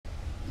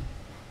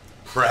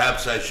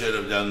Perhaps I should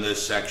have done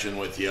this section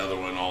with the other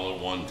one all at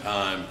one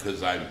time,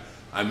 because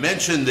I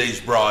mentioned these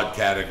broad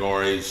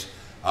categories,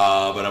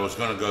 but I was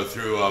going to go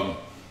through them.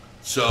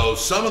 So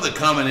some of the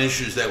common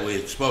issues that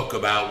we spoke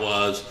about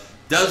was,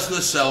 does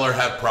the seller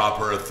have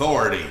proper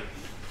authority?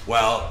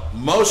 Well,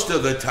 most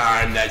of the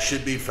time that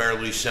should be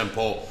fairly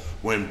simple.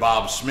 When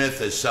Bob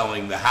Smith is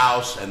selling the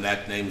house and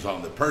that name's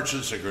on the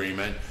purchase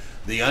agreement,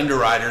 the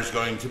underwriter is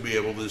going to be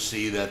able to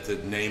see that the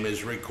name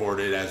is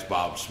recorded as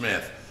Bob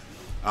Smith.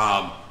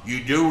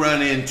 You do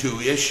run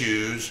into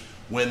issues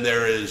when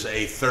there is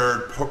a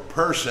third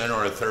person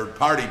or a third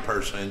party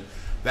person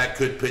that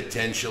could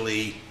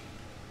potentially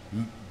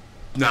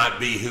not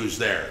be who's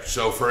there.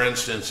 So for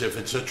instance, if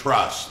it's a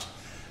trust,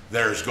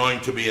 there's going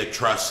to be a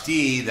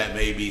trustee that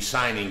may be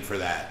signing for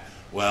that.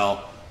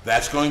 Well,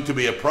 that's going to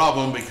be a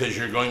problem because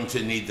you're going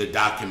to need the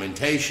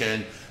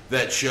documentation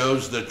that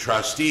shows the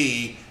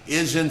trustee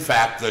is in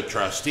fact the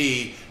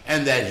trustee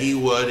and that he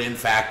would in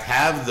fact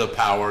have the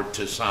power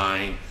to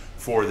sign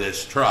for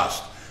this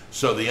trust.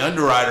 So the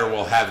underwriter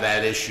will have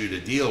that issue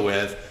to deal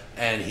with,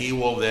 and he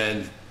will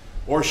then,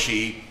 or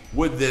she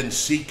would then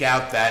seek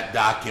out that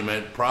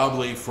document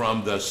probably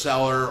from the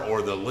seller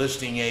or the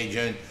listing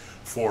agent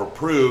for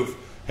proof.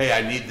 Hey,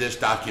 I need this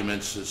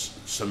document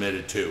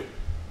submitted too.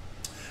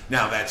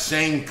 Now that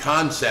same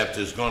concept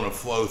is going to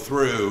flow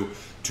through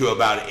to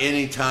about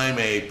any time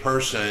a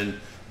person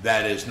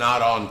that is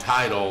not on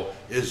title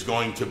is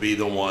going to be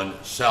the one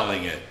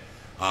selling it.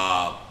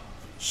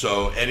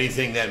 So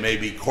anything that may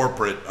be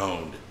corporate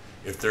owned,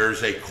 if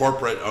there's a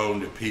corporate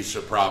owned piece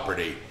of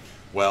property,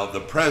 well,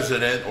 the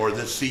president or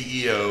the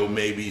CEO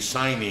may be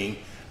signing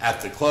at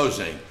the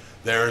closing.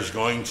 There is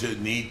going to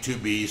need to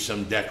be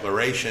some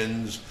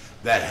declarations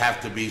that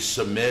have to be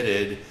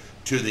submitted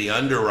to the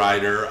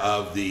underwriter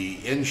of the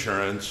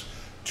insurance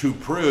to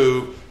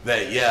prove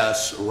that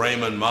yes,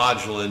 Raymond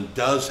Modulin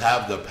does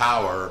have the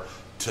power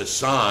to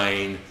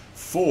sign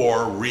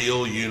for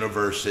Real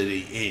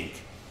University Inc.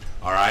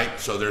 All right,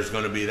 so there's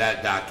going to be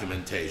that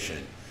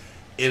documentation.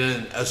 In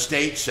an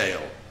estate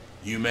sale,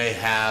 you may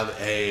have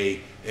a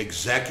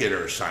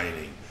executor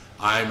signing.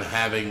 I'm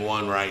having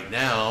one right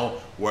now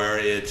where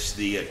it's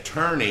the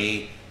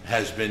attorney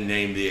has been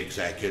named the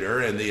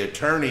executor and the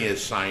attorney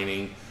is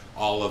signing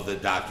all of the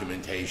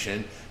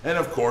documentation. And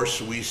of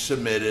course, we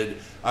submitted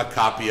a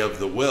copy of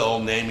the will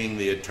naming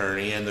the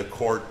attorney and the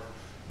court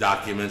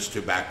documents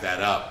to back that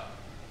up.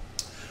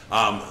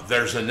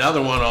 There's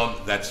another one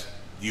that's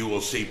you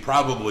will see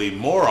probably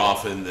more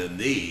often than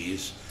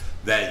these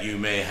that you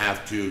may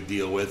have to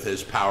deal with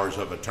is powers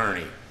of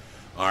attorney.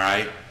 All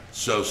right,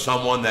 so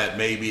someone that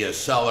may be a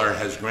seller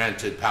has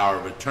granted power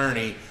of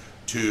attorney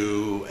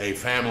to a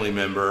family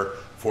member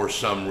for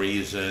some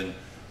reason.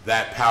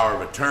 That power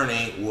of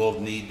attorney will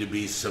need to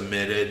be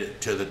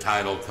submitted to the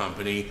title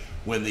company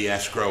when the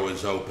escrow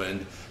is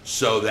opened,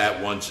 so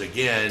that once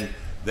again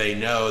they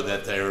know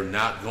that they're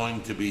not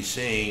going to be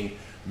seeing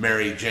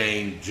Mary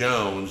Jane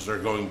Jones, they're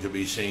going to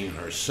be seeing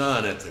her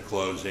son at the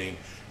closing,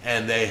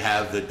 and they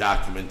have the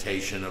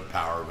documentation of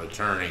power of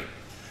attorney.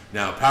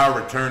 Now, power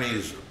of attorney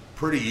is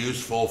pretty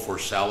useful for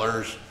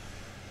sellers.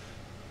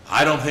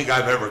 I don't think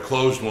I've ever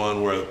closed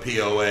one where the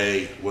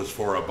POA was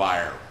for a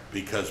buyer,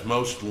 because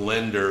most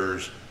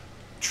lenders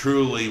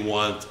truly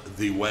want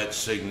the wet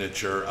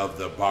signature of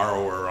the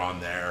borrower on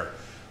there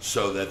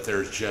so that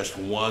there's just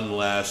one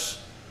less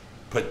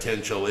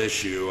potential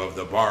issue of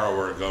the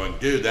borrower going,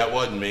 dude, that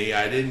wasn't me.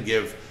 I didn't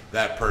give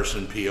that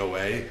person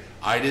POA.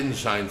 I didn't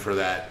sign for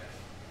that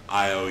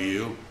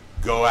IOU.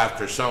 Go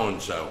after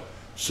so-and-so.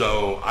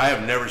 So I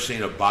have never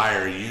seen a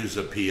buyer use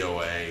a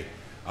POA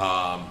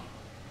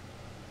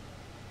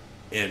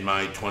in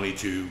my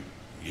 22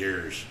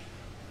 years.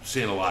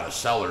 Seen a lot of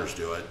sellers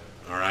do it,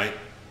 all right?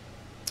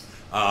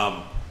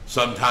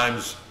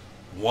 Sometimes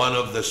one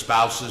of the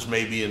spouses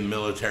may be in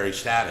military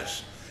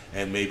status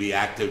and may be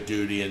active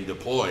duty and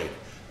deployed.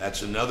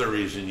 That's another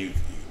reason you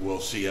will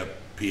see a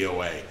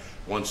POA.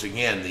 Once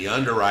again, the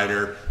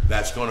underwriter,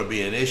 that's going to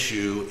be an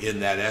issue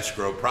in that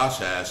escrow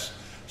process,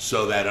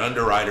 so that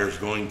underwriter is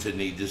going to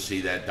need to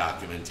see that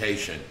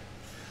documentation.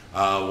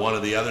 One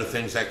of the other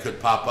things that could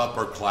pop up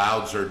are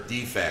clouds or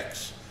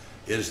defects.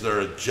 Is there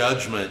a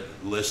judgment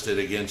listed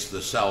against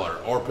the seller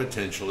or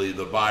potentially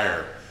the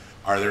buyer?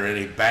 Are there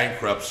any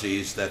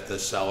bankruptcies that the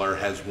seller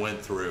has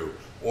went through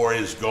or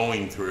is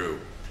going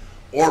through?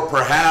 Or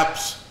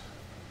perhaps,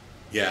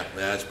 yeah,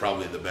 that's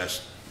probably the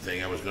best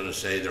thing I was going to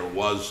say. There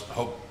was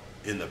hope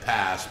in the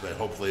past, but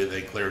hopefully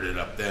they cleared it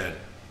up then.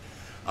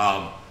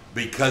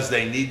 Because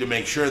they need to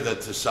make sure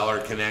that the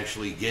seller can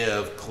actually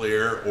give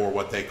clear or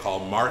what they call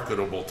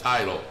marketable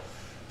title.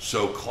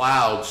 So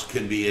clouds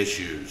can be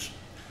issues.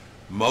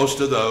 Most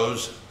of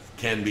those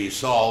can be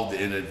solved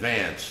in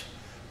advance.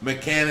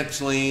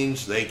 Mechanics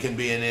liens, they can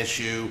be an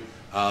issue.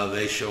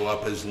 They show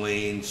up as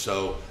liens,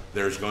 so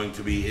there's going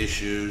to be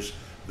issues.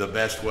 The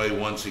best way,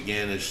 once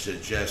again, is to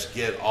just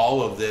get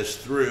all of this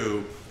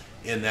through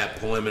in that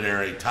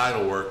preliminary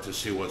title work to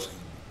see what's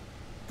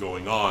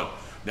going on.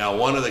 Now,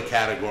 one of the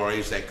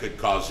categories that could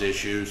cause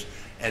issues,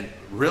 And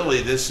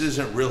really, this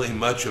isn't really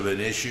much of an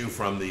issue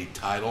from the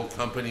title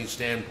company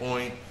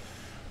standpoint,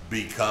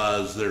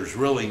 because there's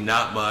really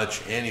not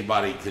much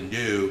anybody can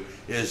do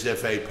is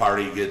if a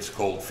party gets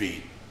cold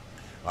feet.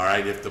 All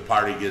right, if the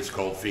party gets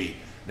cold feet.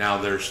 Now,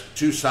 there's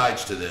two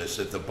sides to this.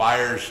 If the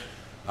buyers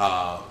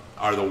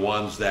are the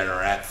ones that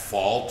are at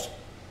fault,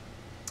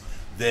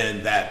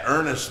 then that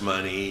earnest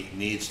money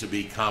needs to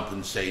be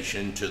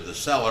compensation to the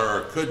seller,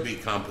 or could be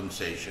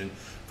compensation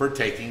for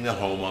taking the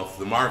home off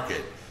the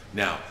market.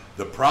 Now,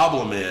 the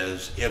problem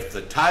is if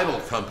the title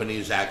company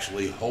is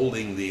actually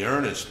holding the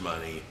earnest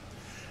money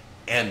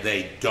and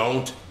they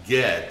don't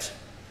get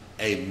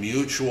a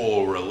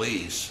mutual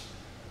release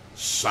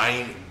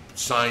signed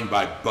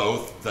by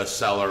both the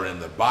seller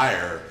and the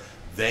buyer,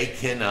 they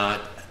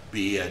cannot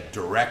be a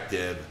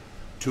directive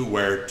to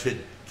where to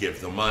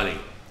give the money.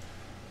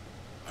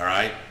 All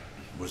right,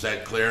 was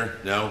that clear?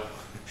 No?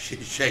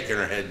 She's shaking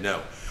her head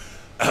no.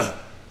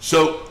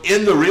 So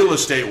in the real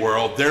estate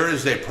world, there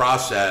is a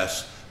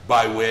process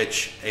by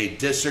which a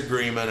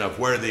disagreement of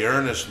where the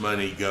earnest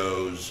money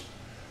goes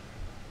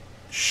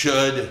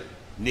should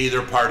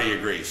neither party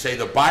agree. Say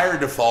the buyer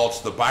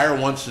defaults, the buyer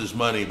wants his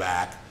money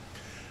back,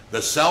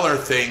 the seller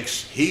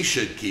thinks he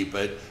should keep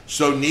it,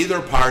 so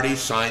neither party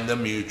signed the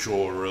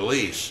mutual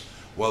release.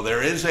 Well,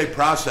 there is a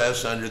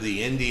process under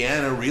the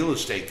Indiana Real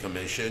Estate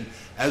Commission,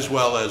 as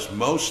well as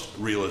most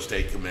real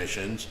estate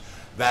commissions,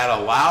 that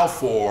allow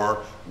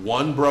for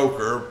one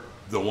broker,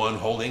 the one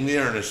holding the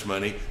earnest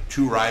money,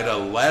 to write a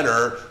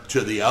letter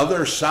to the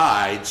other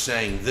side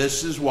saying,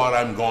 this is what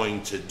I'm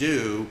going to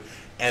do,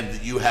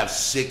 and you have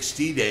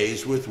 60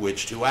 days with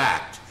which to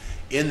act.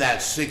 In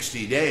that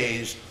 60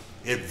 days,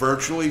 it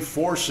virtually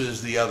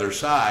forces the other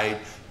side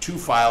to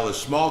file a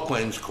small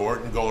claims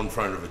court and go in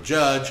front of a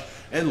judge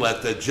and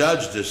let the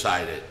judge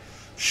decide it.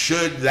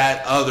 Should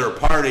that other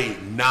party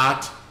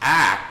not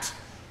act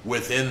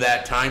within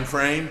that time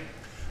frame,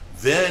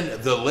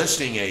 then the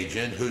listing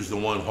agent, who's the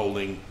one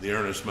holding the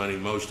earnest money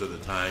most of the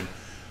time,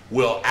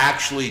 will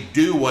actually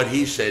do what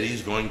he said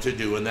he's going to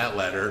do in that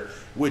letter,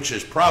 which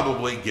is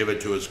probably give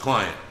it to his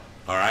client.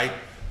 All right?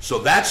 So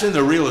that's in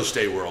the real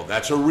estate world.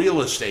 That's a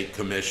real estate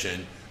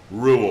commission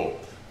rule.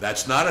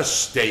 That's not a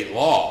state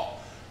law.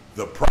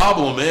 The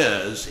problem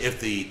is, if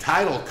the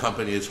title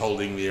company is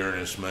holding the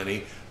earnest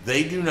money,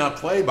 they do not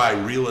play by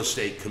real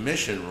estate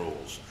commission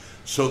rules.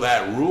 So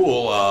that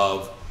rule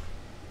of,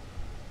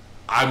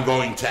 I'm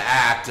going to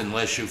act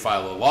unless you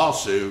file a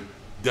lawsuit,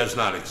 does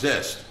not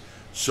exist.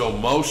 So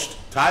most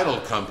title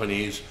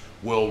companies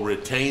will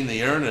retain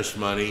the earnest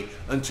money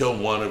until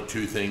one of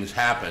two things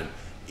happen.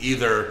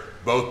 Either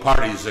both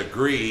parties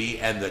agree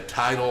and the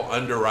title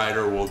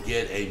underwriter will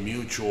get a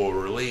mutual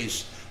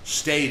release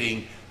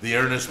stating the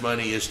earnest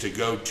money is to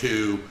go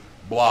to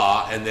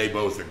blah, and they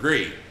both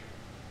agree.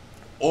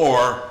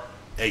 Or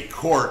a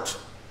court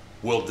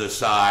will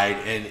decide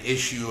and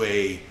issue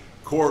a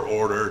court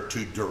order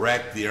to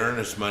direct the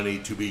earnest money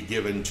to be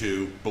given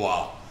to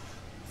blah.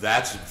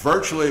 That's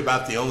virtually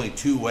about the only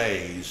two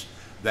ways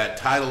that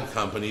title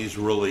companies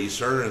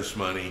release earnest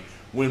money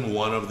when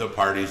one of the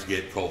parties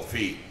get cold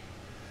feet.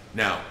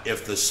 Now,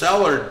 if the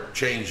seller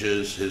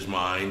changes his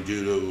mind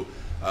due to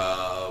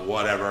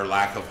whatever,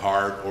 lack of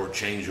heart or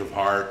change of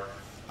heart,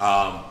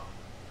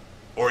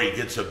 or he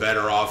gets a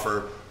better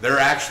offer, there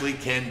actually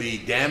can be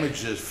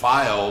damages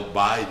filed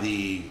by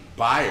the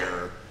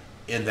buyer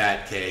in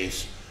that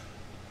case.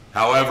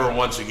 However,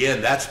 once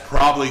again, that's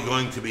probably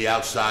going to be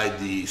outside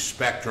the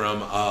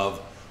spectrum of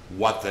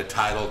what the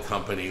title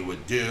company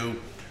would do.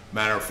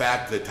 Matter of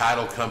fact, the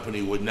title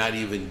company would not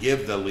even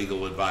give the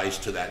legal advice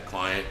to that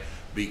client,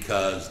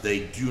 because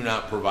they do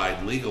not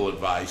provide legal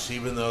advice,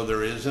 even though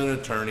there is an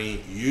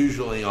attorney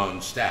usually on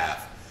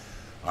staff.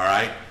 All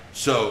right?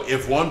 So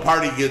if one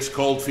party gets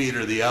cold feet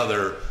or the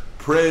other,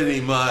 pretty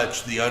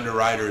much the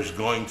underwriter is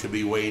going to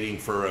be waiting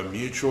for a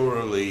mutual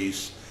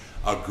release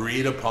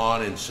agreed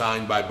upon and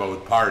signed by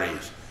both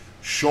parties.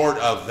 Short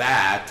of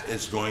that,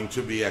 it's going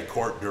to be a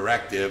court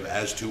directive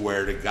as to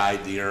where to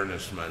guide the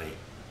earnest money.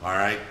 All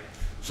right?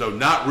 So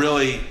not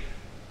really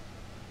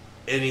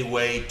any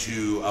way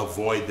to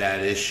avoid that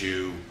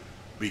issue,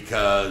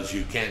 because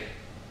you can't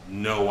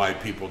know why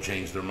people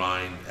change their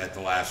mind at the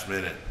last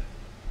minute.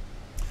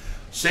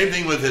 Same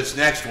thing with this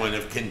next one.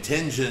 If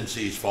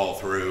contingencies fall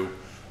through,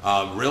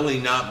 really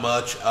not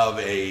much of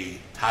a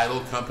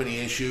title company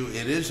issue.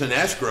 It is an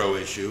escrow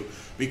issue,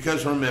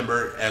 because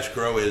remember,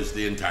 escrow is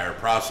the entire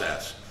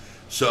process.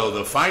 So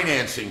the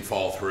financing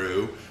fall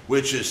through,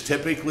 which is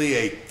typically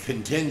a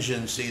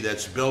contingency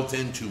that's built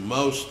into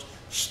most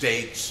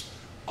states'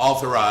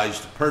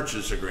 authorized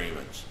purchase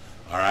agreements.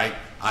 All right,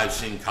 I've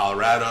seen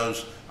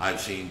Colorado's,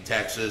 I've seen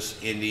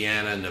Texas,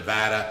 Indiana,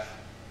 Nevada.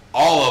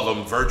 All of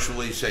them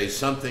virtually say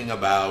something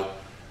about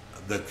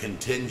the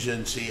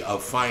contingency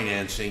of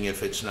financing.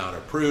 If it's not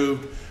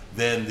approved,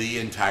 then the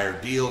entire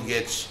deal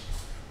gets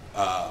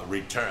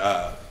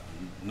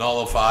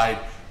nullified,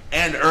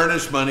 and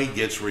earnest money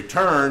gets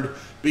returned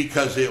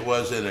because it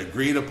was an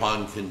agreed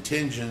upon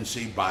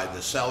contingency by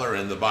the seller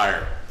and the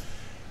buyer.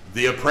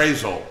 The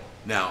appraisal.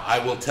 Now, I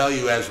will tell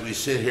you, as we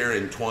sit here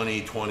in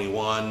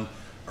 2021,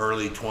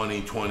 early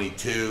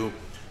 2022,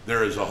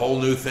 there is a whole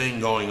new thing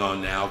going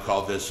on now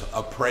called this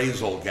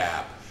appraisal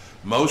gap.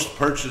 Most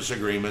purchase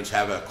agreements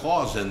have a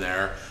clause in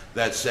there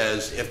that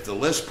says if the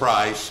list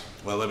price,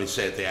 well, let me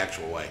say it the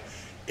actual way.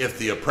 If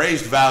the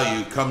appraised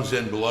value comes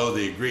in below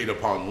the agreed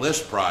upon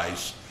list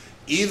price,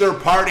 either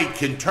party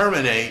can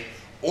terminate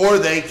or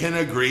they can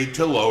agree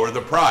to lower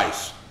the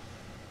price.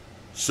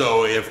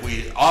 So if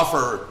we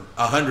offer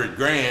 100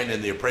 grand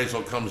and the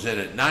appraisal comes in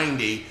at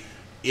 90,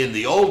 in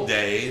the old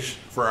days,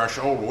 for us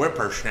old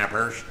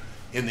whippersnappers,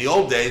 in the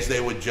old days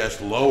they would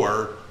just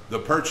lower the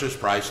purchase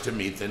price to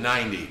meet the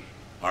 90,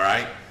 all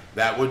right?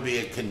 That would be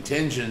a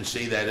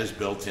contingency that is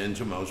built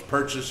into most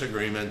purchase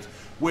agreements,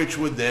 which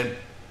would then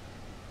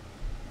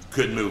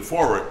could move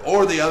forward.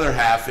 Or the other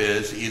half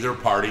is either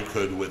party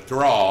could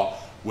withdraw,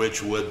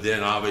 which would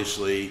then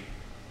obviously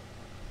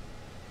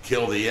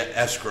kill the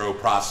escrow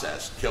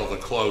process, kill the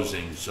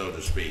closing, so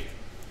to speak.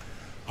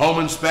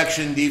 Home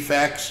inspection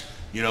defects,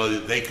 you know,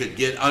 they could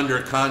get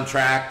under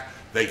contract,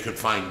 they could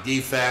find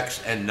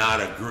defects and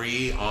not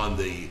agree on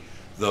the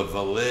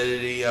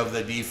validity of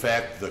the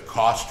defect, the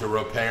cost to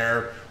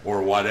repair,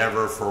 or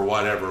whatever, for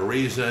whatever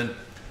reason.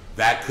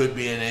 That could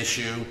be an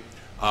issue.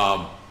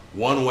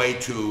 One way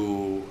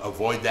to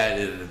avoid that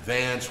in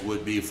advance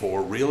would be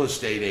for real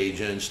estate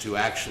agents to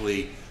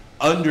actually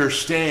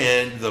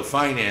understand the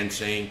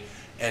financing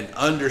and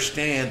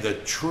understand the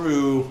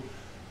true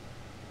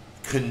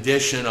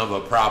condition of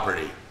a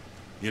property.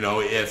 You know,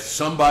 if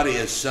somebody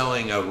is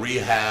selling a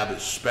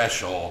rehab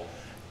special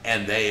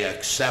and they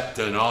accept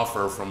an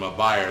offer from a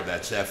buyer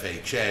that's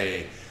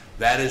FHA,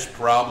 that is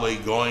probably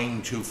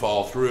going to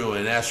fall through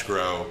in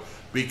escrow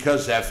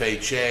because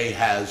FHA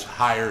has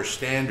higher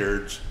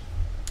standards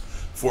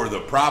for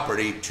the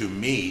property to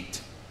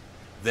meet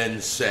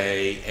than,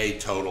 say, a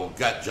total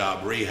gut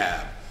job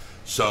rehab.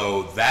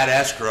 So that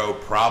escrow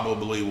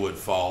probably would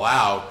fall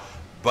out,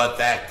 but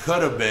that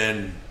could have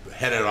been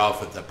headed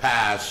off at the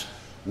pass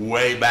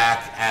way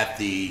back at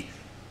the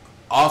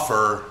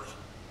offer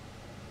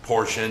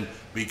portion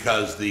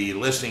because the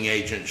listing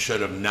agent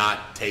should have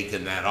not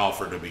taken that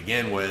offer to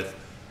begin with,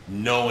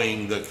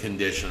 knowing the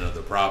condition of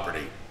the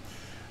property.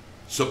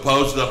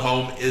 Suppose the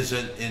home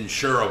isn't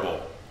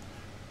insurable.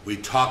 We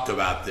talked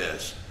about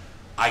this.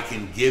 I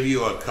can give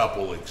you a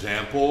couple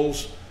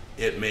examples.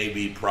 It may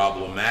be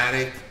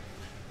problematic.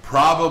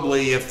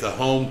 Probably if the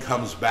home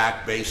comes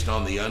back based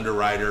on the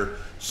underwriter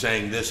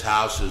saying this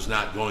house is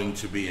not going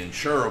to be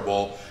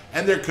insurable,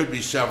 and there could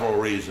be several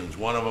reasons.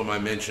 One of them I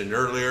mentioned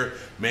earlier,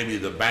 maybe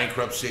the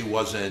bankruptcy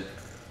wasn't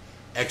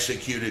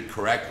executed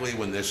correctly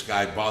when this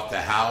guy bought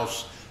the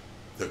house.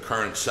 The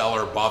current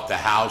seller bought the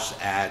house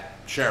at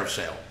sheriff's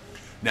sale.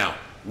 Now,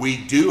 we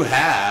do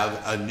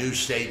have a new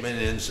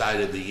statement inside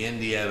of the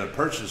Indiana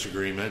purchase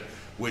agreement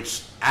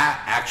which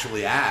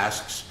actually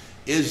asks,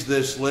 was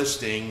this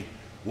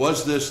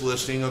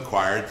listing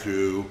acquired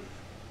through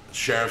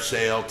sheriff's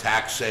sale,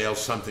 tax sale,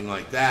 something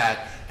like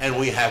that? And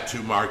we have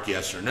to mark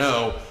yes or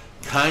no,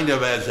 kind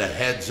of as a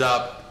heads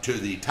up to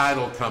the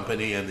title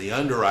company and the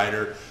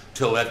underwriter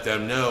to let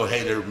them know,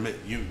 hey,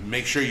 you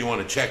make sure you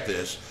want to check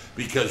this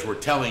because we're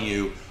telling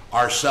you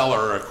our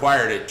seller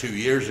acquired it 2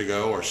 years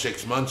ago or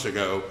 6 months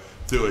ago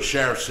through a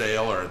sheriff's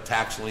sale or a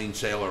tax lien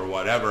sale or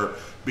whatever,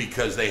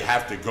 because they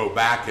have to go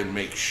back and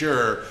make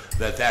sure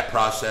that that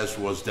process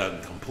was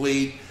done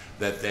complete,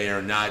 that they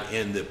are not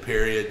in the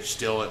period,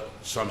 still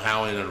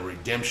somehow in a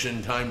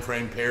redemption time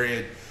frame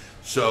period.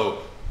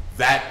 So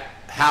that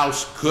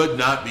house could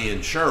not be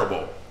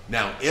insurable.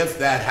 Now, if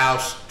that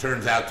house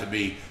turns out to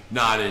be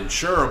not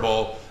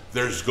insurable,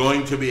 there's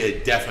going to be a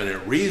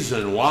definite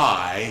reason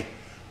why,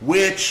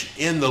 which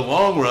in the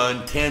long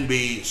run can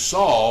be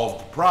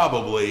solved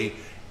probably,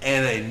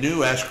 and a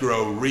new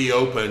escrow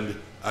reopened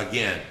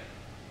again.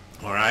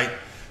 All right?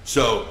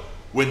 So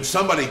when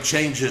somebody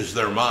changes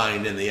their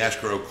mind and the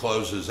escrow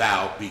closes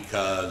out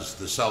because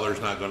the seller's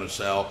not going to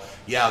sell,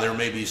 yeah, there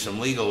may be some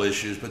legal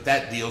issues, but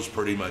that deal's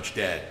pretty much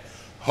dead.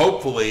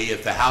 Hopefully,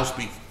 if the house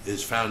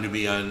is found to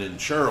be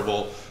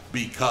uninsurable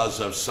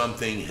because of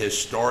something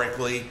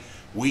historically,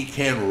 we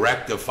can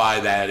rectify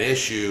that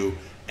issue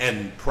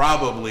and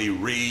probably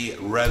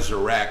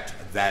resurrect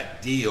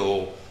that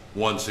deal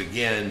once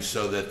again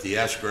so that the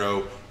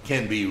escrow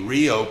can be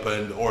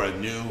reopened or a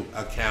new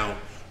account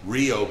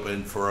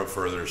reopened for a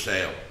further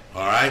sale.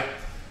 All right?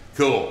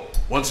 Cool.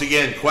 Once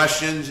again,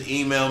 questions,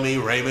 email me,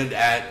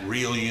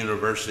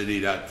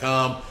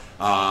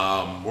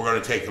 raymond@realuniversity.com. We're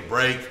going to take a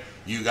break.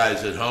 You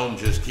guys at home,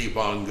 just keep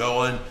on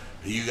going.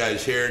 You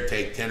guys here,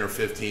 take 10 or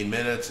 15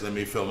 minutes. Let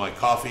me fill my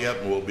coffee up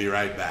and we'll be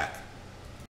right back.